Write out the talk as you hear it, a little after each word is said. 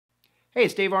Hey,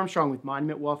 it's Dave Armstrong with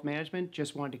Monument Wealth Management.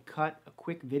 Just wanted to cut a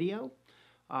quick video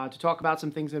to talk about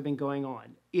some things that have been going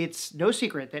on. It's no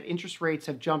secret that interest rates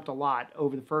have jumped a lot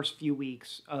over the first few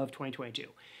weeks of 2022.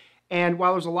 And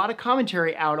while there's a lot of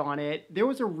commentary out on it, there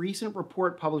was a recent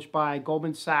report published by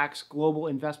Goldman Sachs Global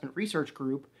Investment Research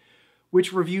Group,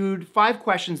 which reviewed 5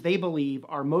 questions they believe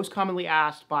are most commonly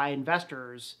asked by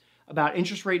investors about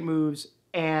interest rate moves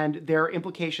and their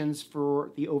implications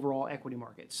for the overall equity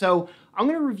market. So I'm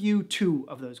going to review 2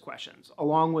 of those questions,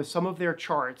 along with some of their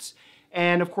charts,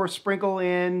 and of course sprinkle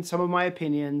in some of my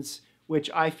opinions, which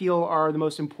I feel are the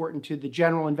most important to the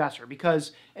general investor.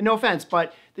 Because, and no offense,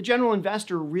 but the general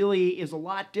investor really is a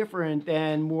lot different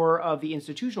than more of the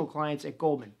institutional clients at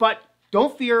Goldman. But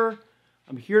don't fear,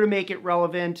 I'm here to make it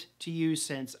relevant to you,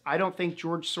 since I don't think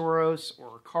George Soros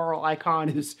or Carl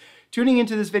Icahn is tuning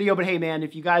into this video. But hey, man,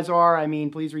 if you guys are,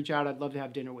 please reach out. I'd love to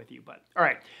have dinner with you. But all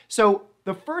right, so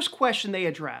the first question they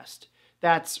addressed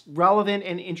that's relevant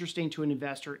and interesting to an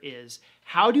investor is,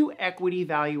 how do equity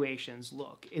valuations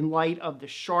look in light of the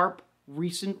sharp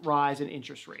recent rise in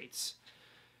interest rates?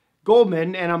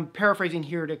 Goldman, and I'm paraphrasing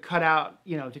here to cut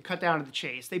down to the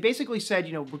chase, they basically said,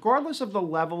 regardless of the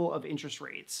level of interest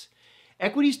rates,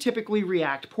 equities typically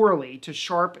react poorly to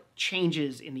sharp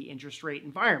changes in the interest rate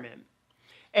environment.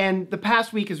 And the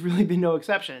past week has really been no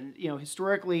exception.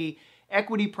 Historically,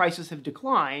 equity prices have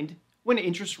declined when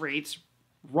interest rates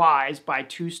rise by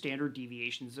 2 standard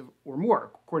deviations or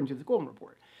more, according to the Goldman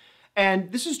report.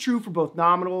 And this is true for both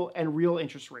nominal and real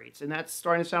interest rates. And that's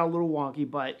starting to sound a little wonky,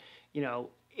 but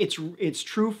it's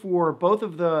true for both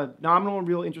of the nominal and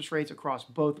real interest rates across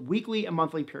both weekly and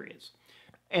monthly periods.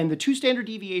 And the 2 standard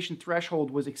deviation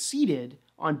threshold was exceeded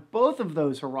on both of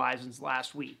those horizons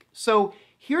last week. So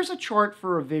here's a chart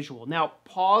for a visual. Now,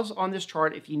 pause on this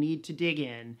chart if you need to dig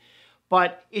in,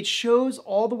 but it shows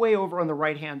all the way over on the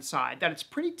right-hand side that it's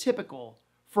pretty typical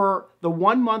for the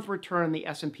 1-month return on the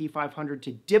S&P 500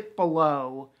 to dip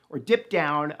below or dip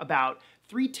down about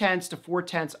 0.3 to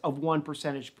 0.4 of 1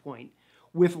 percentage point,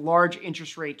 with large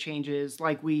interest rate changes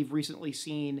like we've recently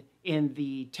seen in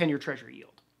the 10-year Treasury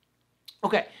yield.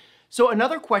 Okay, so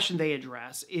another question they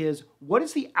address is, what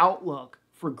is the outlook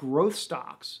for growth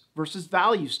stocks versus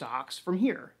value stocks from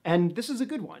here? And this is a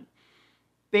good one.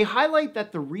 They highlight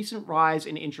that the recent rise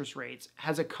in interest rates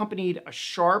has accompanied a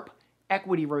sharp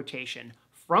equity rotation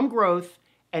from growth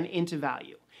and into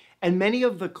value. And many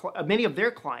of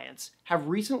their clients have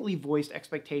recently voiced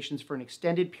expectations for an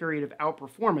extended period of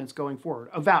outperformance going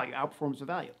forward, outperformance of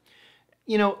value.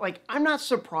 I'm not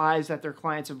surprised that their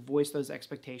clients have voiced those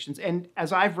expectations. And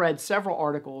as I've read several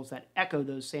articles that echo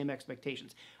those same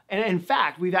expectations. And in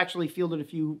fact, we've actually fielded a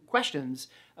few questions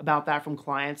about that from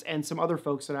clients and some other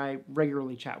folks that I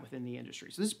regularly chat with in the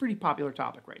industry. So this is a pretty popular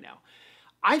topic right now.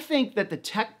 I think that the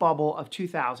tech bubble of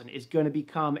 2000 is going to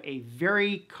become a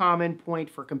very common point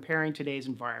for comparing today's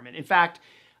environment. In fact,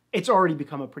 it's already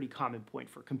become a pretty common point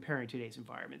for comparing today's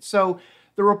environment. So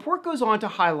the report goes on to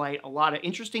highlight a lot of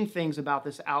interesting things about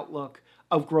this outlook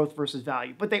of growth versus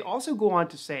value. But they also go on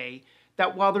to say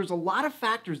that while there's a lot of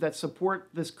factors that support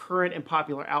this current and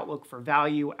popular outlook for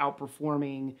value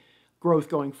outperforming growth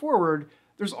going forward,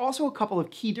 there's also a couple of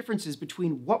key differences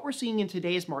between what we're seeing in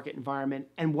today's market environment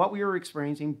and what we were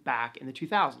experiencing back in the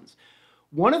 2000s.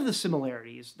 One of the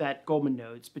similarities that Goldman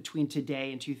notes between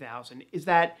today and 2000 is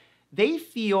that they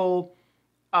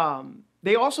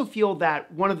also feel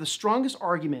that one of the strongest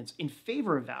arguments in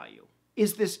favor of value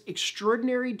is this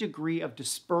extraordinary degree of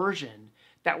dispersion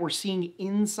that we're seeing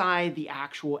inside the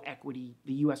actual equity,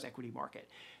 the US equity market.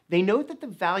 They note that the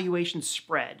valuation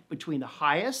spread between the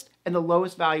highest and the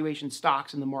lowest valuation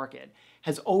stocks in the market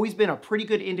has always been a pretty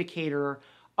good indicator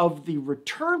of the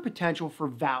return potential for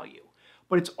value,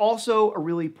 but it's also a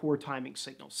really poor timing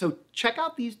signal. So check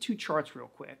out these 2 charts real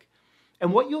quick.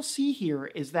 And what you'll see here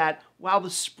is that while the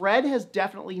spread has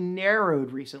definitely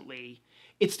narrowed recently,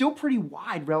 it's still pretty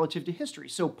wide relative to history.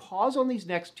 So pause on these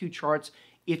next 2 charts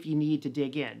if you need to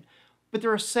dig in. But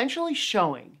they're essentially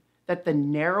showing that the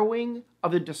narrowing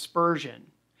of the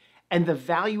dispersion and the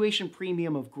valuation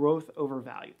premium of growth over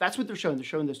value, that's what they're showing. They're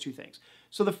showing those 2 things.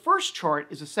 So the first chart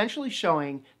is essentially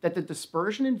showing that the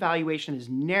dispersion in valuation is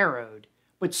narrowed,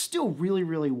 but still really,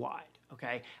 really wide.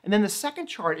 Okay, and then the second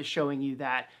chart is showing you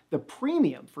that the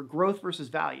premium for growth versus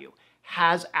value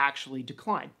has actually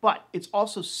declined, but it's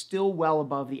also still well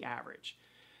above the average.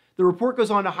 The report goes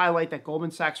on to highlight that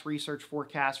Goldman Sachs research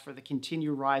forecast for the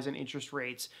continued rise in interest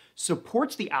rates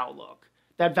supports the outlook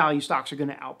that value stocks are going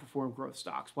to outperform growth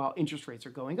stocks while interest rates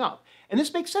are going up. And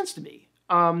this makes sense to me.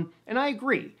 And I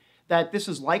agree that this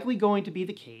is likely going to be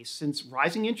the case, since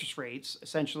rising interest rates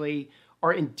essentially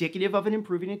are indicative of an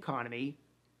improving economy,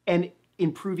 and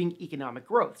improving economic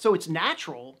growth. So it's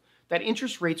natural that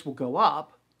interest rates will go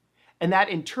up, and that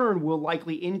in turn will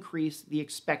likely increase the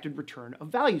expected return of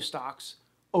value stocks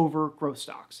over growth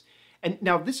stocks. And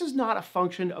now this is not a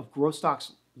function of growth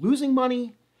stocks losing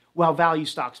money while value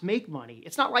stocks make money.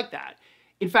 It's not like that.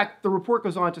 In fact, the report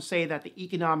goes on to say that the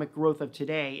economic growth of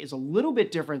today is a little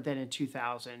bit different than in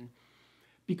 2000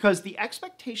 because the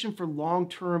expectation for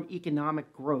long-term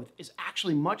economic growth is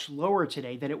actually much lower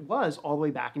today than it was all the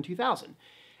way back in 2000.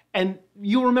 And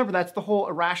you'll remember that's the whole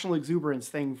irrational exuberance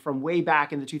thing from way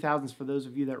back in the 2000s for those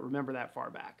of you that remember that far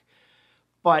back.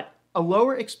 But a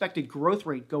lower expected growth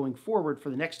rate going forward for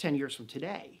the next 10 years from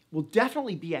today will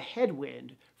definitely be a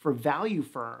headwind for value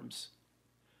firms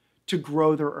to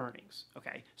grow their earnings,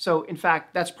 okay? So in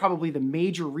fact, that's probably the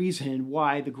major reason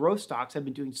why the growth stocks have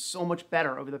been doing so much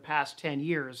better over the past 10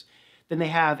 years than they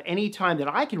have any time that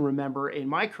I can remember in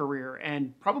my career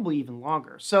and probably even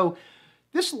longer. So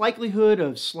this likelihood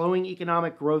of slowing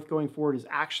economic growth going forward is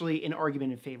actually an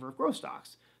argument in favor of growth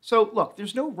stocks. So look,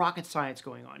 there's no rocket science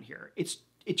going on here.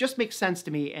 It just makes sense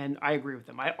to me, and I agree with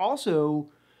them. I also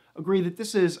agree that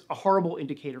this is a horrible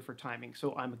indicator for timing.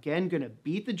 So I'm again going to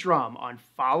beat the drum on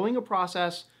following a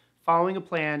process, following a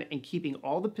plan, and keeping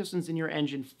all the pistons in your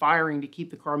engine firing to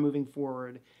keep the car moving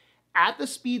forward at the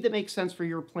speed that makes sense for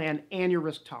your plan and your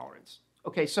risk tolerance.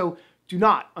 Okay, so do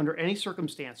not, under any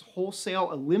circumstance,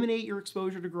 wholesale eliminate your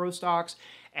exposure to growth stocks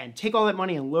and take all that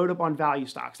money and load up on value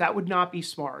stocks. That would not be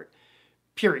smart,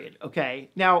 period,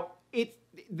 okay? Now,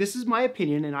 this is my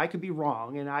opinion, and I could be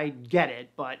wrong, and I get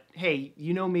it, but hey,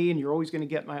 you know me, and you're always going to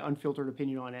get my unfiltered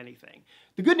opinion on anything.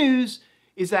 The good news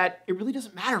is that it really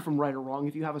doesn't matter if I'm right or wrong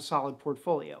if you have a solid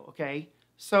portfolio, okay?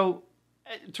 So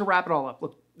to wrap it all up,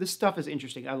 look, this stuff is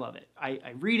interesting. I love it.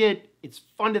 I read it. It's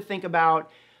fun to think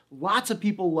about. Lots of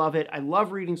people love it. I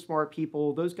love reading smart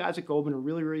people. Those guys at Goldman are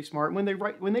really, really smart. When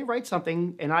they write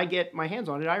something and I get my hands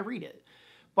on it, I read it.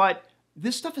 But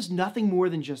this stuff is nothing more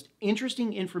than just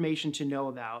interesting information to know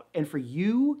about and for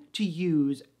you to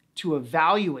use to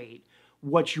evaluate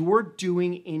what you're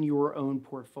doing in your own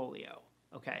portfolio,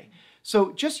 okay?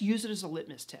 So just use it as a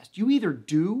litmus test. You either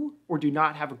do or do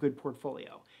not have a good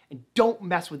portfolio, and don't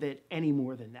mess with it any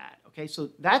more than that, okay?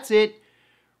 So that's it.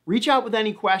 Reach out with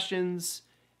any questions,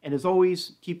 and as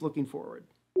always, keep looking forward.